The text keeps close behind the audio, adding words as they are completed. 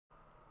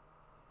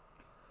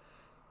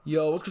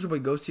Yo, what's good, your boy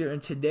Ghost here,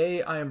 and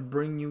today I am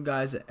bringing you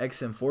guys an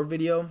XM4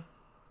 video.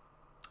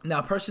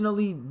 Now,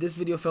 personally, this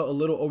video felt a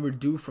little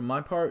overdue from my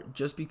part,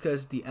 just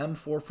because the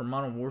M4 from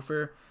Modern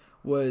Warfare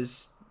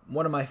was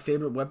one of my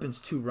favorite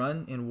weapons to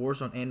run in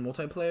Warzone and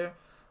multiplayer.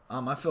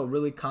 I felt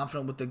really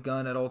confident with the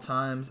gun at all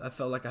times. I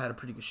felt like I had a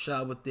pretty good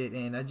shot with it,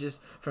 and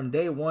from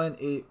day one,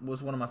 it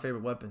was one of my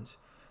favorite weapons.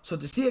 So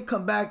to see it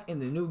come back in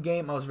the new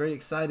game, I was very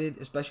excited,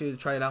 especially to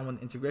try it out when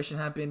integration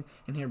happened,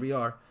 and here we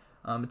are.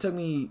 It took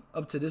me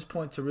up to this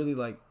point to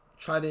really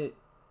try to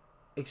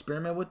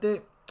experiment with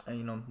it,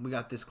 and we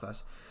got this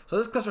class. So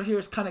this class right here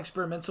is kind of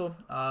experimental.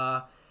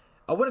 I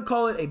wouldn't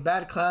call it a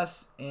bad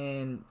class,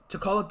 and to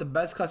call it the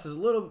best class is a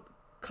little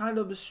kind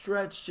of a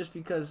stretch, just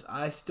because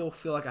I still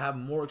feel like I have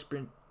more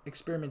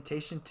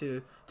experimentation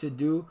to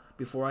do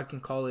before I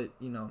can call it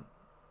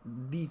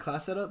the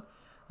class setup.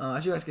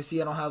 As you guys can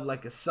see, I don't have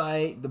like a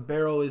sight. The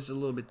barrel is a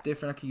little bit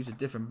different. I can use a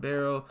different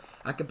barrel.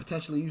 I can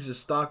potentially use a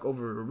stock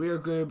over a rear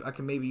grip. I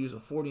can maybe use a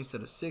 40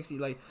 instead of 60.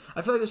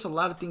 I feel like there's a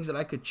lot of things that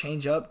I could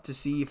change up to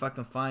see if I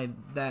can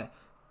find that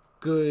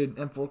good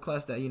M4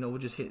 class that will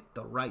just hit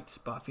the right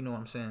spot, if you know what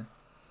I'm saying.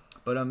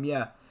 But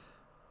yeah.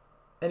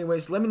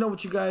 Anyways, let me know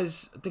what you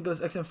guys think of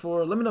this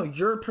XM4. Let me know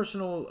your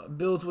personal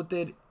builds with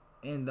it.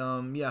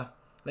 And yeah.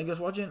 Thank you guys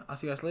for watching. I'll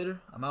see you guys later.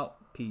 I'm out.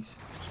 Peace.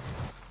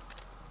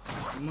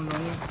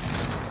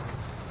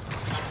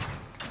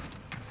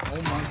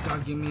 Oh my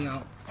god, get me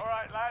out.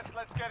 Alright lads,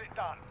 let's get it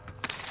done.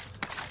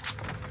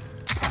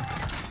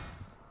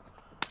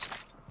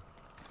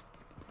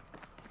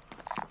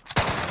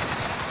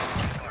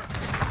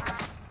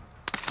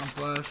 I'm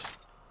flashed.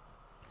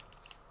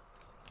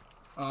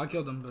 Oh, I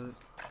killed him, but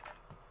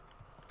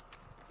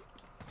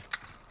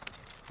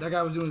that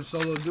guy was doing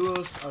solo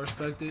duos. I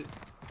respect it.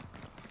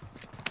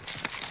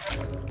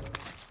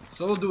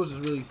 Solo duos is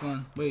really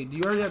fun. Wait, do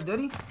you already have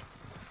Daddy?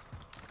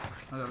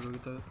 I gotta go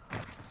get that.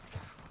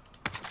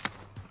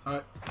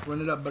 Alright,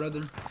 run it up,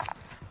 brother.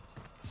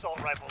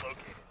 Assault rifle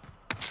located.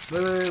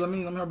 Wait, let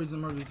me hard beats.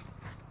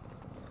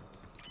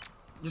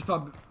 Just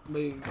pop it.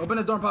 Wait, open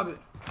the door and pop it.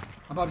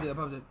 I popped it.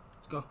 Let's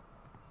go.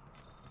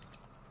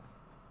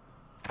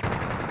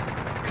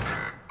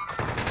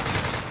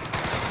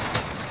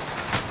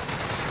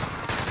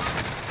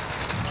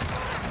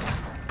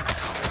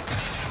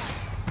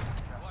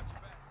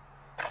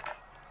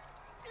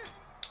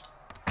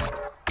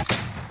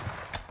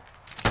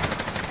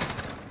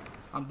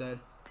 I'm dead.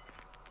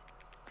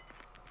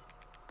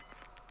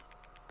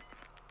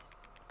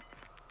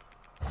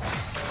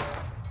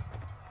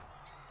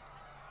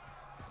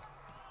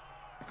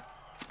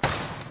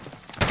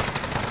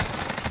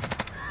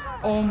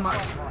 Oh my.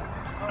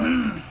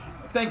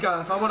 Thank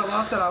God. If I would have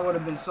lost that, I would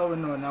have been so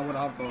annoyed and I would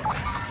have hopped off.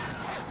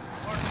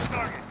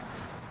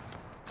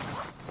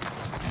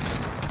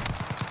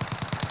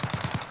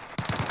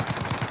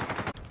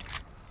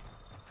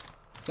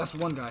 That's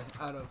one guy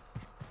out of.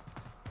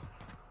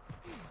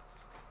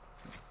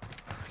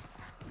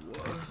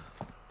 What?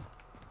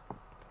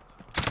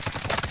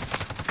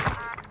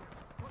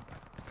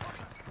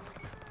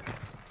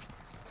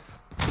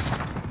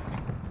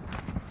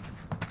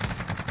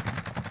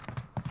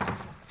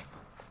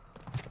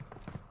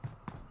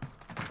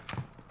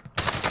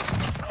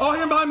 Oh,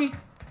 him behind me.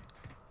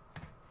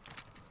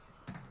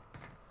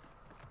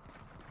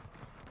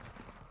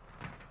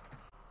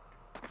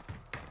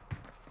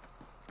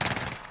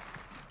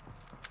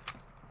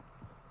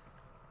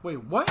 Wait,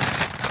 what?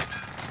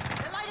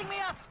 They're lighting me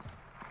up.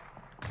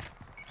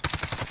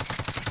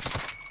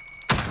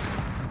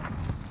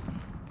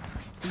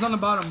 He's on the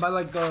bottom by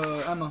like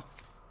the ammo.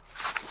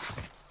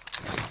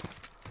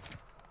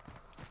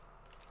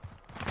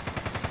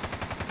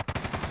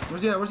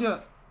 Where's he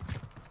at?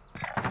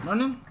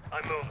 Running?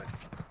 I'm moving.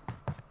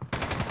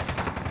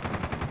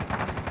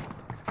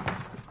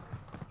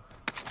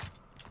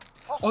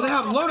 Oh, they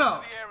have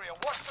loadout. The area.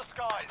 Watch the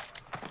skies.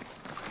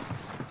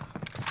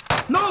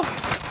 No!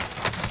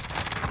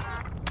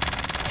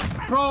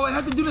 Bro, I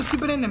had to do the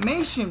stupid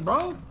animation, bro.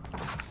 Time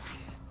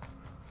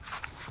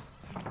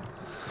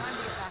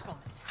to get back on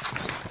it.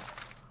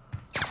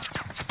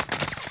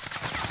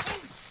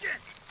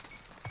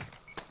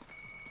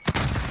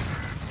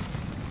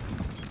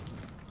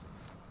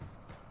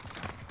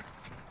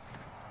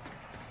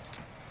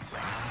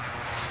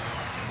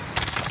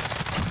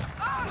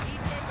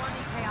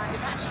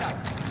 Oh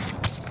shit!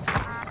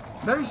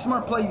 Very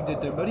smart play you did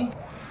there, buddy.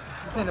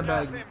 This ain't a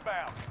bad. Gas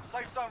inbound.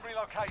 Safe zone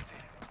relocated.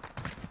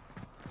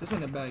 This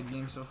ain't a bad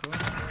game so far.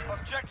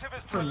 Objective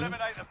is to For me.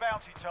 eliminate the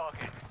bounty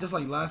target. Just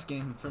like last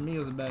game, for me it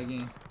was a bad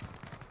game.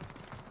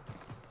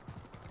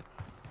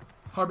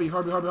 Harvey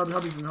from Harvey.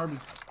 Bounty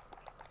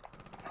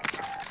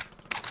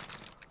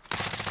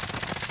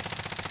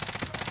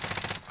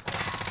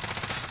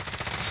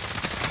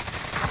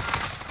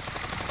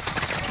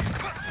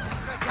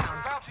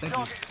Thank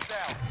target is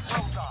down.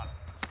 Well done.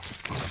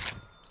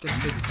 Get the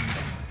big team.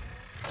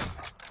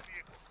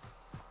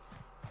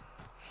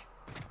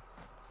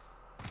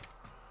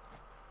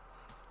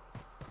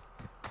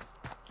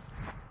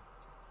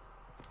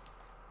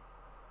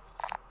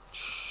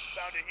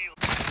 Found a heal.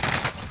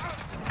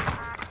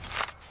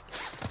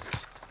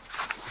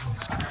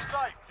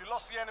 Safe. You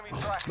lost the enemy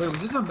track. Wait, was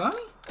this a bounty?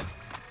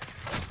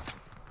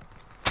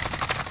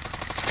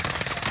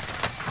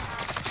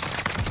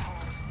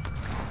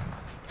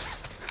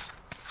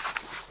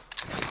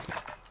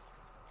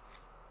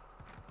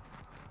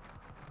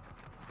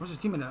 Where's his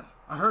teammate at?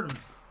 I heard him.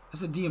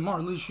 That's a DMR.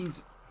 Literally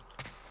shooting.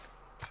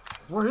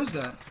 Where is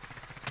that?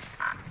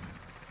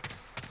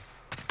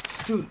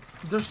 Dude,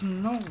 there's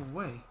no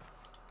way.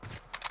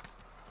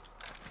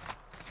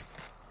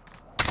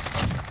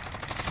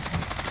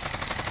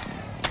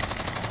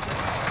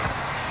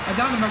 I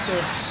downed him right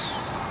there.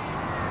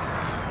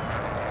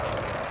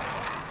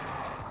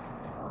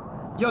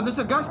 Yo, there's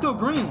a guy still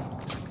green.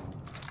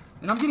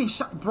 And I'm getting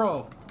shot.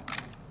 Bro.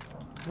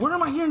 Where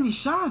am I hearing these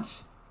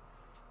shots?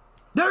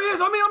 There he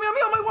is! On me! On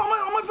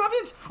my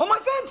fence! On my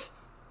fence!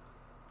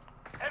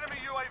 Enemy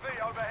UAV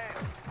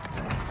overhead.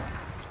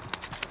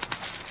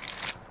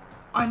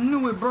 I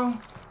knew it, bro.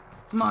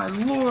 My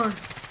lord.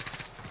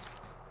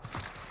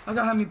 That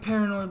guy had me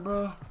paranoid,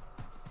 bro.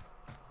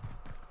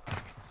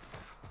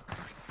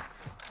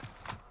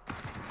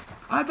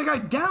 I had the guy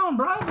down,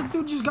 bro. The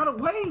dude just got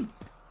away.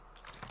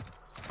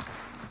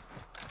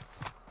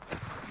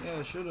 Yeah,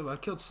 I should have. I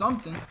killed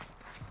something.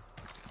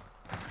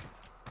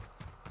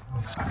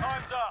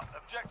 Time's up.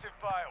 Objective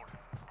failed.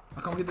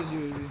 I can't get this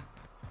UAV.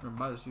 Or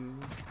buy this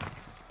UAV.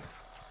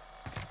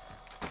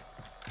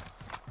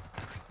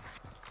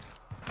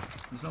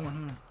 There's no one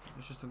here.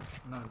 It's just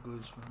not a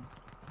glitch, man.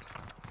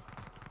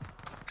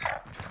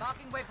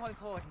 Marking waypoint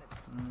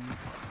coordinates.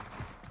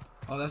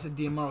 Oh, that's a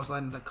DMR. I was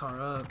lighting that car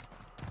up.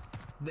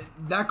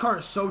 That car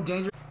is so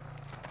dangerous.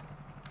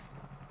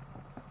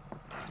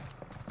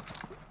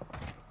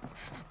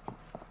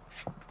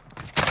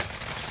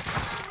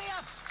 Lighting me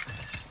up.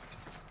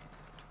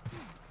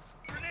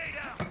 Grenade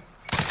out.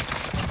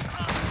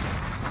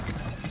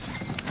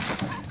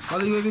 Call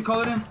the UAV,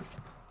 call it in.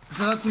 Is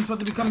another team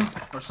supposed to be coming?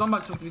 Or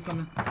somebody's supposed to be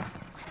coming?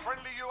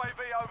 Friendly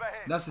UAV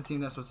overhead. That's the team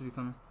that's supposed to be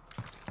coming.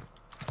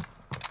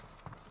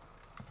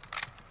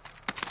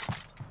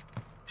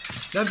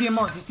 That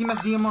DMR. This team has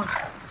DMR.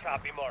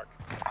 Copy mark.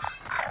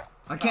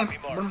 I can't. Copy,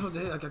 What am I supposed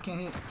to hit? Like, I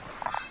can't hit.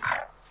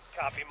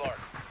 Copy mark.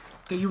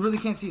 Dude, you really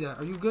can't see that.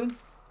 Are you good?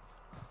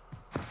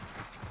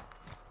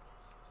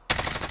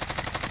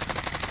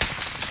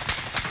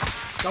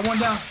 Got one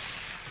down.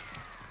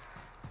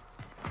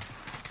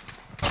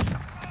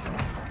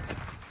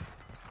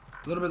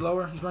 A little bit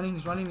lower. He's running.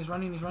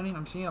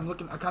 I'm seeing him. I'm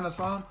looking. I kind of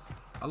saw him.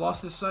 I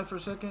lost this sight for a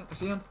second. I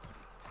see him.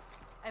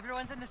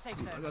 Everyone's in the safe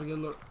I zone. gotta get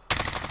a look.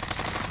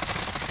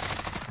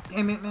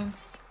 Damn it, man.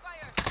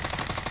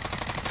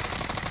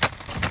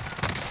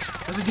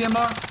 There's a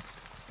DMR.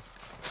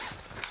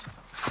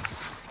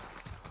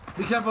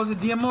 Be careful, there's a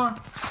DMR.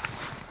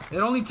 It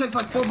only takes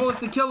like 4 bullets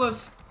to kill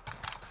us.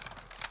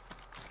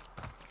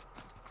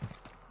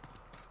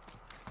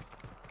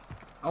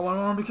 Oh,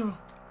 one, be careful.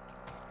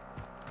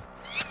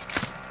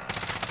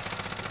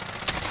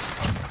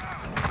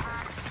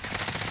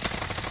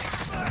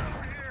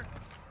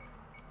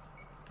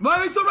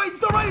 Wait, he's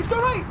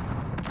still right.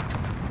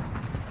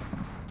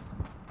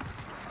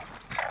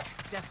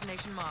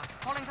 Destination marked.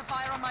 Calling for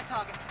fire on my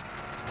target.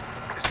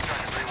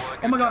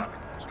 Oh my god.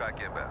 Strike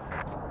inbound.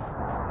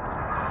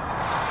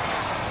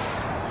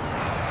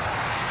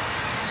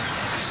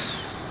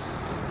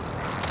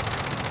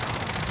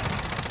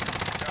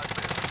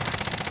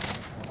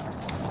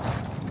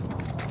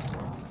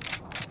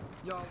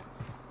 Yo.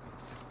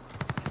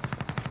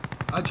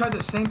 I tried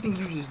the same thing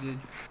you just did.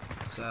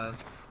 Sad.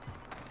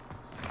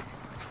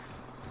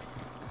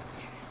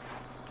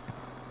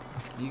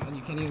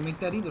 You can't even make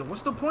that either.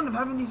 What's the point of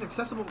having these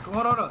accessible?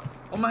 Hold up.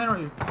 On my hand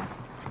right here.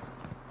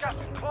 Gas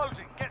is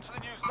closing. Get to the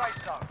new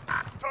safe zone.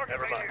 Target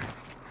Never mind.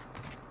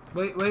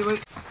 Wait. Enemy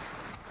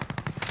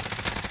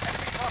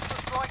cluster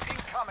strike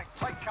incoming.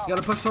 Take cover.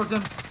 Gotta push towards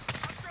him.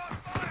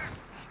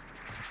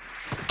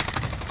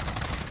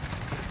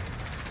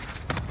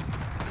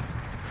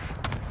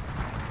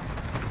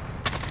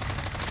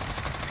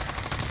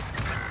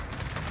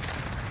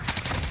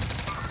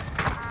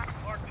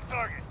 Mark the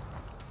target.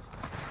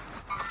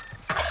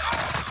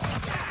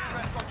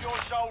 Rest on your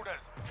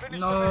shoulders. Finish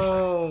the mission.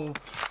 No.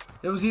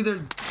 It was either.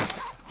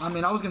 I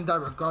mean, I was gonna die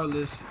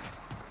regardless.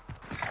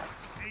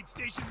 Aid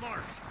station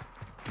marked.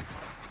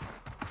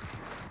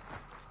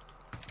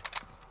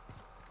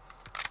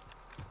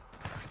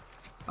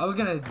 I was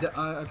gonna.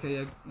 Okay,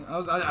 yeah.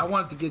 I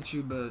wanted to get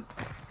you, but.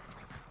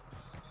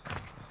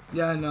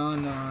 Yeah, no.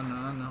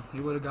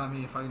 He would have got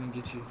me if I didn't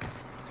get you.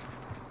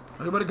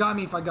 Or he would have got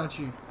me if I got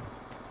you.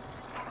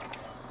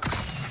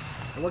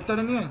 I worked that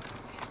in the end.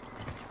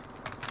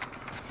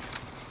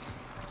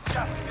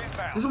 Gas is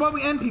inbound. This is why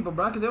we end people,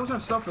 bro, because they always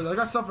have suffers. I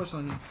got suffers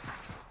on you.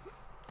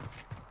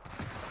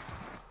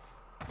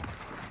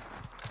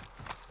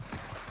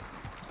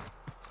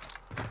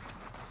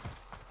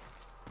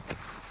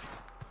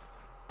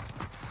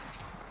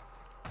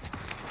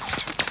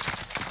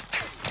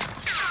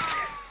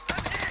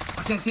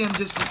 I can't see him.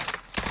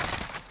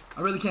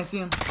 I really can't see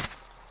him.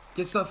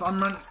 Get stuff. I'm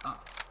running. Are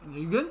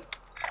you good?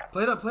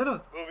 Play it up, play it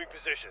up. Moving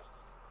position.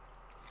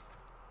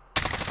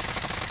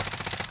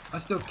 I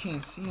still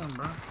can't see him,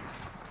 bro.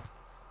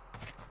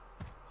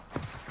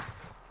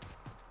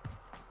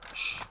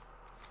 Shh.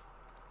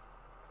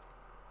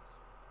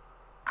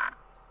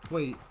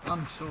 Wait,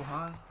 I'm so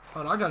high.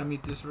 Hold on, I gotta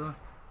meet this, bro.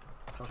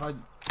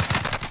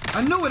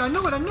 I knew it, I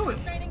knew it, I knew it.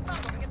 Straining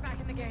bubble to get back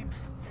in the game.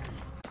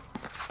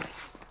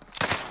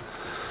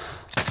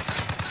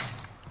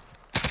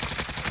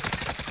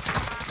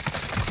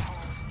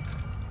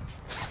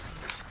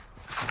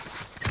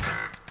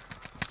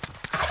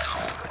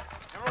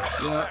 You're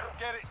all Yeah. set.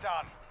 Get it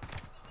done.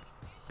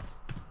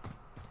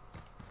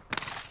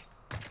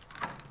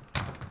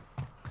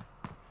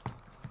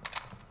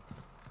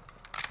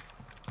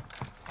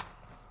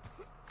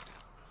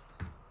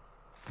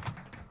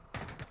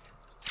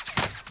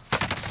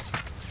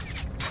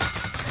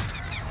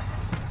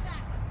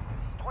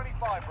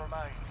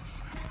 Remain.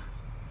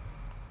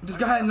 This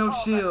guy had no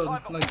shield.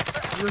 Like,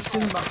 you're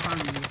sitting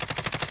behind me.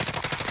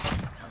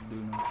 I do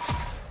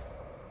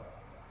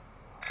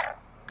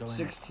know.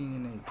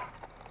 16 and 8.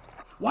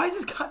 Why is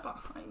this guy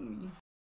behind me?